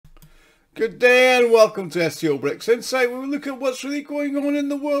Good day and welcome to SBR&x Insight, where we look at what's really going on in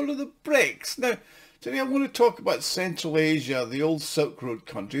the world of the BRICS. Now, today I want to talk about Central Asia, the old Silk Road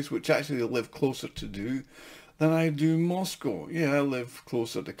countries, which actually live closer to than I do Moscow. Yeah, I live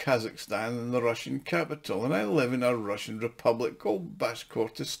closer to Kazakhstan than the Russian capital, and I live in a Russian republic called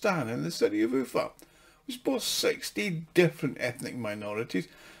Bashkortostan in the city of Ufa, which boasts 60 different ethnic minorities,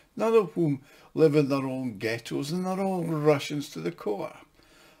 none of whom live in their own ghettos, and they're all Russians to the core.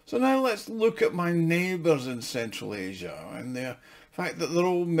 So now let's look at my neighbours in Central Asia and the fact that they're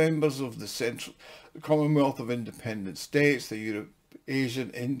all members of the Commonwealth of Independent States, the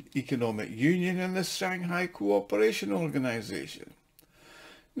Eurasian Economic Union and the Shanghai Cooperation Organization.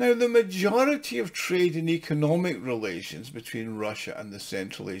 Now, the majority of trade and economic relations between Russia and the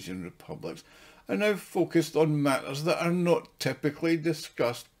Central Asian republics are now focused on matters that are not typically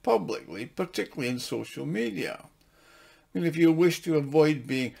discussed publicly, particularly in social media. I mean, if you wish to avoid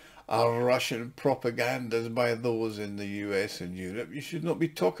being a Russian propagandist by those in the US and Europe, you should not be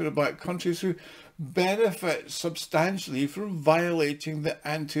talking about countries who benefit substantially from violating the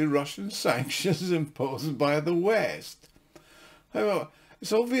anti-Russian sanctions imposed by the West. However,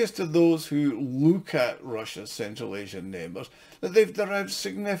 it's obvious to those who look at Russia's Central Asian neighbours that they've derived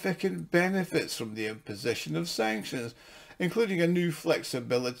significant benefits from the imposition of sanctions, including a new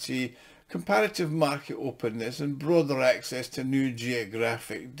flexibility, comparative market openness and broader access to new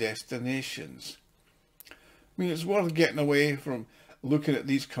geographic destinations. I mean, it's worth getting away from looking at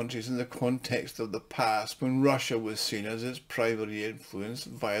these countries in the context of the past when Russia was seen as its primary influence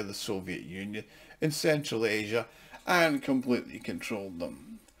via the Soviet Union in Central Asia and completely controlled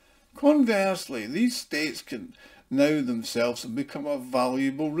them. Conversely, these states can now themselves have become a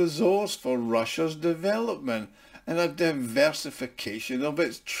valuable resource for Russia's development and a diversification of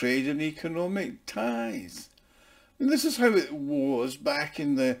its trade and economic ties. And this is how it was back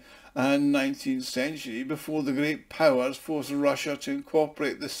in the 19th century, before the great powers forced Russia to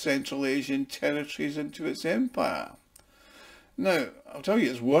incorporate the Central Asian territories into its empire. Now, I'll tell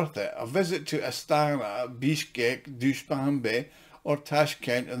you, it's worth it. A visit to Astana, Bishkek, Dushanbe or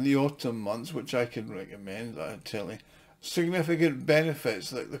Tashkent in the autumn months, which I can recommend, I tell you. Significant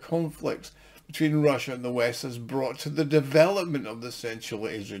benefits like the conflicts between Russia and the West has brought to the development of the Central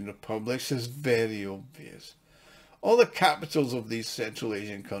Asian republics is very obvious. All the capitals of these Central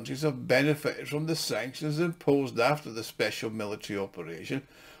Asian countries have benefited from the sanctions imposed after the special military operation,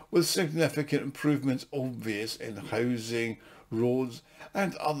 with significant improvements obvious in housing, roads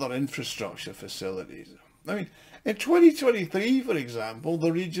and other infrastructure facilities. I mean, in 2023, for example,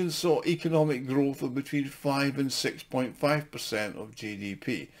 the region saw economic growth of between 5 and 6.5% of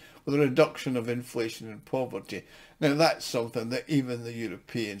GDP, with a reduction of inflation and poverty. Now, that's something that even the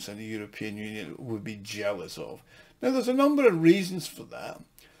Europeans and the European Union would be jealous of. Now, there's a number of reasons for that.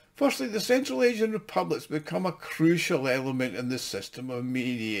 Firstly, the Central Asian republics become a crucial element in the system of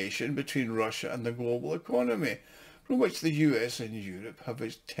mediation between Russia and the global economy, from which the US and Europe have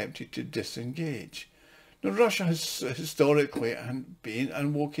attempted to disengage. Now, Russia has historically been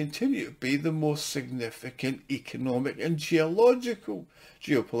and will continue to be the most significant economic and geopolitical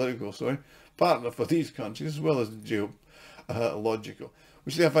partner for these countries, as well as geological,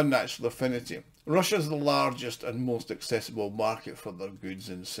 which they have a natural affinity. Russia is the largest and most accessible market for their goods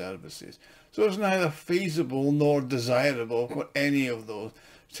and services, so it's neither feasible nor desirable for any of those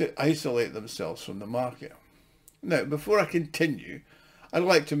to isolate themselves from the market. Now, before I continue, I'd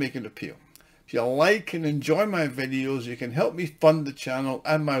like to make an appeal. If you like and enjoy my videos, you can help me fund the channel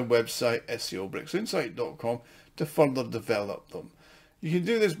and my website SBR&xinsight.com to further develop them. You can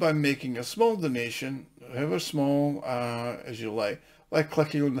do this by making a small donation, however small as you like, by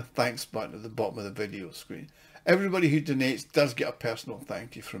clicking on the thanks button at the bottom of the video screen. Everybody who donates does get a personal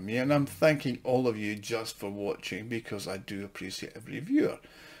thank you from me, and I'm thanking all of you just for watching, because I do appreciate every viewer.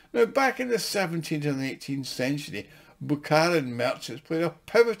 Now, back in the 17th and 18th century, Bukharan merchants played a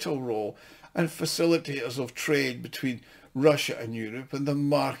pivotal role and facilitators of trade between Russia and Europe and the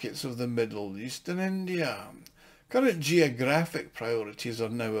markets of the Middle East and India. Current geographic priorities are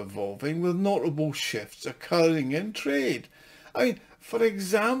now evolving, with notable shifts occurring in trade. I mean, for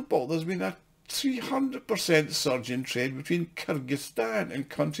example, there's been a 300% surge in trade between Kyrgyzstan and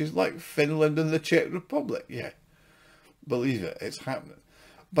countries like Finland and the Czech Republic. Yeah, believe it, it's happening.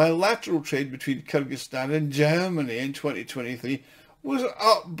 Bilateral trade between Kyrgyzstan and Germany in 2023 was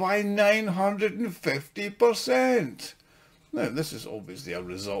up by 950%. Now, this is obviously a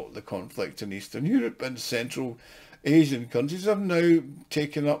result of the conflict in Eastern Europe, and Central Asian countries have now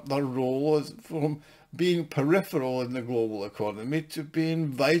taken up their role from being peripheral in the global economy to being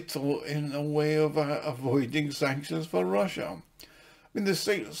vital in a way of avoiding sanctions for Russia. I mean, the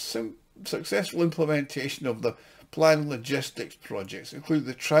successful implementation of the planned logistics projects, including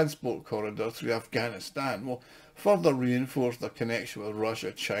the transport corridor through Afghanistan, will further reinforce the connection with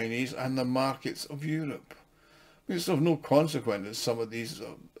Russia, Chinese and the markets of Europe. I mean, it's of no consequence that some of these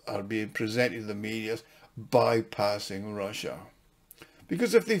are being presented to the media as bypassing Russia.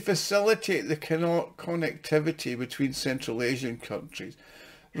 Because if they facilitate the connectivity between Central Asian countries,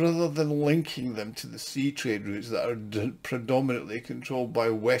 rather than linking them to the sea trade routes that are predominantly controlled by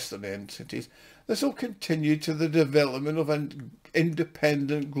Western entities, this will continue to the development of an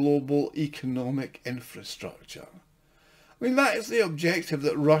independent global economic infrastructure. I mean, that is the objective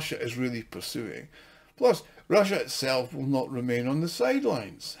that Russia is really pursuing. Plus, Russia itself will not remain on the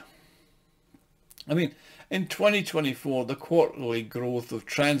sidelines. I mean, in 2024, the quarterly growth of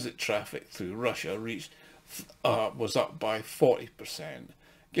transit traffic through Russia was up by 40%.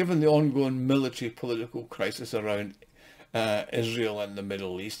 Given the ongoing military political crisis around Israel and the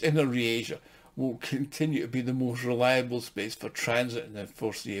Middle East, inner Asia will continue to be the most reliable space for transit in the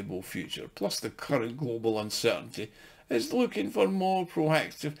foreseeable future. Plus, the current global uncertainty is looking for more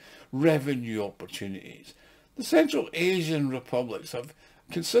proactive revenue opportunities. The Central Asian republics have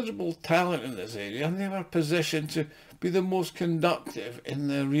considerable talent in this area, and they are positioned to be the most conductive in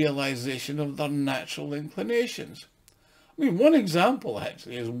the realization of their natural inclinations. I mean, one example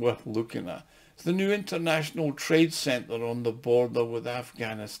actually is worth looking at. It's the new International Trade Centre on the border with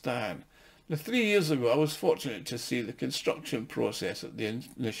Afghanistan. Now, 3 years ago, I was fortunate to see the construction process at the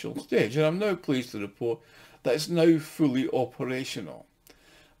initial stage, and I'm now pleased to report that it's now fully operational.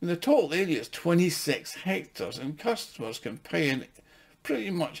 And the total area is 26 hectares, and customers can pay in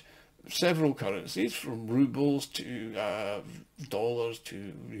pretty much several currencies, from rubles to dollars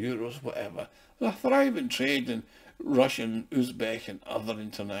to euros, whatever. There's a thriving trade in Russian, Uzbek and other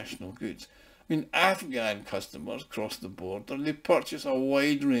international goods. I mean, Afghan customers cross the border, they purchase a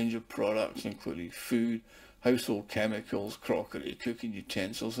wide range of products including food, household chemicals, crockery, cooking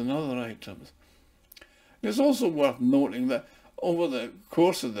utensils and other items. It's also worth noting that over the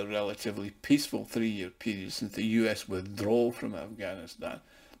course of the relatively peaceful 3-year period since the US withdrawal from Afghanistan,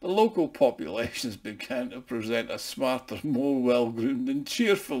 the local populations began to present a smarter, more well-groomed and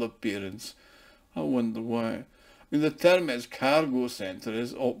cheerful appearance. I wonder why. I mean, the Termez Cargo Centre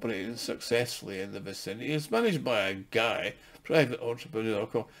is operating successfully in the vicinity. It's managed by a guy, private entrepreneur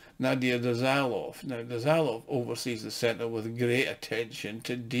called Nadir Dazalov. Now, Dazalov oversees the centre with great attention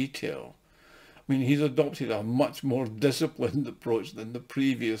to detail. I mean, he's adopted a much more disciplined approach than the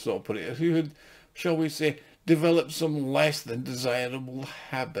previous operator, who had, shall we say, developed some less than desirable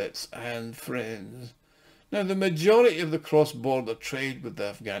habits and friends. Now, the majority of the cross-border trade with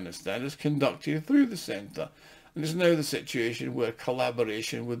Afghanistan is conducted through the centre, and it's now the situation where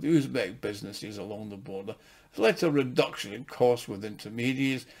collaboration with Uzbek businesses along the border has led to a reduction in costs with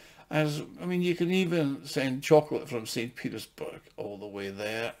intermediaries. I mean, you can even send chocolate from St. Petersburg all the way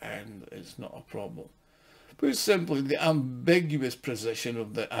there, and it's not a problem. Put simply, the ambiguous position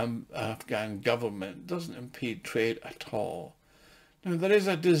of the Afghan government doesn't impede trade at all. Now, there is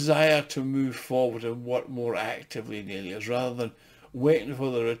a desire to move forward and work more actively in areas rather than waiting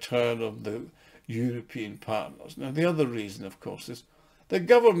for the return of the European partners. Now, the other reason, of course, is the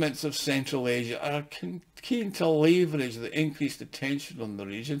governments of Central Asia are keen to leverage the increased attention on the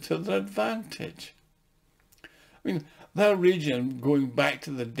region to their advantage. I mean, their region, going back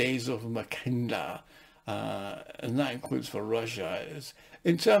to the days of Makinda, and that includes for Russia, is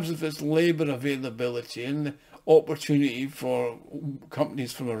in terms of its labour availability and the opportunity for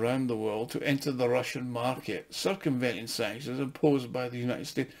companies from around the world to enter the Russian market, circumventing sanctions imposed by the United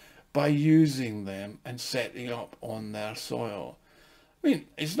States by using them and setting up on their soil. I mean,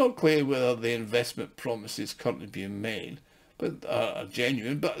 it's not clear whether the investment promises currently being made but are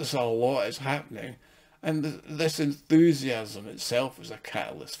genuine, but there's a lot is happening, and this enthusiasm itself is a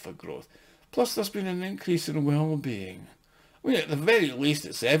catalyst for growth. Plus, there's been an increase in well-being. I mean, at the very least,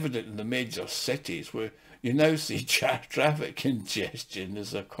 it's evident in the major cities where you now see traffic congestion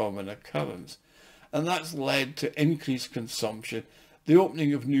as a common occurrence, and that's led to increased consumption, the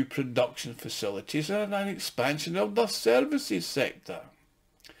opening of new production facilities and an expansion of the services sector.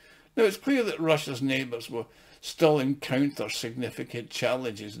 Now, it's clear that Russia's neighbours will still encounter significant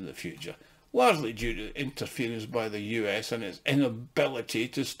challenges in the future, largely due to interference by the US and its inability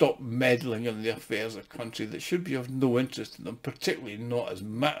to stop meddling in the affairs of a country that should be of no interest to them, particularly not as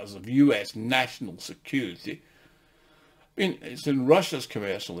matters of US national security. I mean, it's in Russia's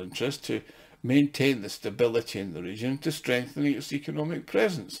commercial interest to maintain the stability in the region to strengthen its economic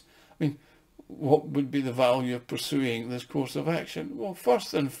presence. I mean, what would be the value of pursuing this course of action? Well,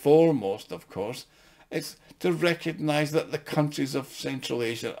 first and foremost, of course, It's to recognise that the countries of Central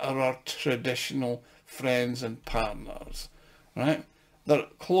Asia are our traditional friends and partners, right? They're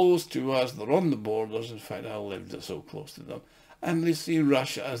close to us, they're on the borders. In fact, I lived so close to them. And they see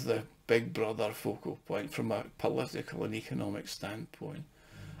Russia as the big brother focal point from a political and economic standpoint.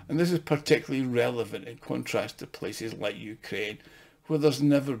 And this is particularly relevant in contrast to places like Ukraine, where there's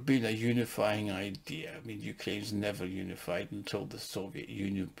never been a unifying idea. I mean, Ukraine's never unified until the Soviet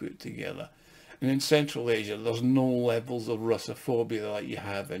Union put together. And in Central Asia, there's no levels of Russophobia like you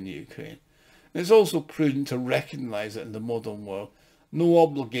have in Ukraine. And it's also prudent to recognise that in the modern world, no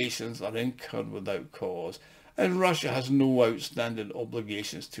obligations are incurred without cause, and Russia has no outstanding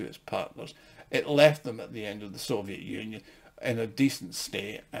obligations to its partners. It left them at the end of the Soviet Union in a decent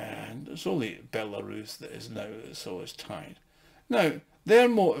state, and it's only Belarus that is now so is tied. Now, they're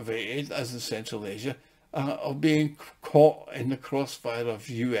motivated, as in Central Asia, of being caught in the crossfire of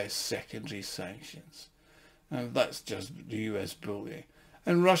US secondary sanctions. And that's just the US bullying.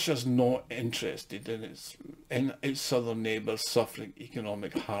 And Russia's not interested in its southern neighbours suffering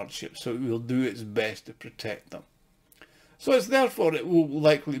economic hardship, so it will do its best to protect them. So it's therefore it will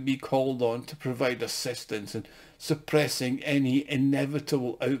likely be called on to provide assistance in suppressing any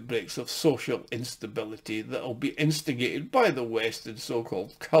inevitable outbreaks of social instability that will be instigated by the West in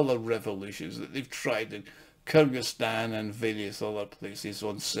so-called colour revolutions that they've tried in Kyrgyzstan and various other places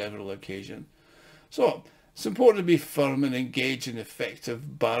on several occasions. So it's important to be firm and engage in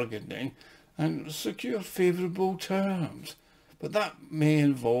effective bargaining and secure favourable terms. But that may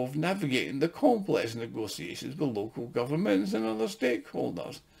involve navigating the complex negotiations with local governments and other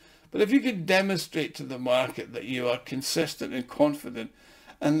stakeholders. But if you can demonstrate to the market that you are consistent and confident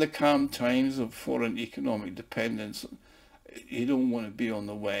in the calm times of foreign economic dependence, you don't want to be on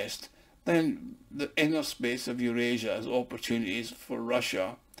the West, then the inner space of Eurasia has opportunities for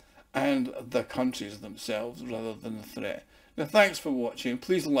Russia and the countries themselves rather than a threat. Now, thanks for watching.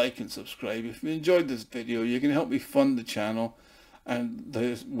 Please like and subscribe. If you enjoyed this video, you can help me fund the channel and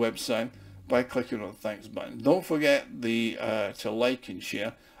the website by clicking on the thanks button. Don't forget to like and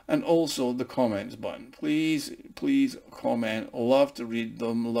share, and also the comments button. Please comment. Love to read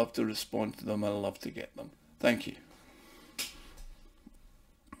them, love to respond to them, and love to get them. Thank you.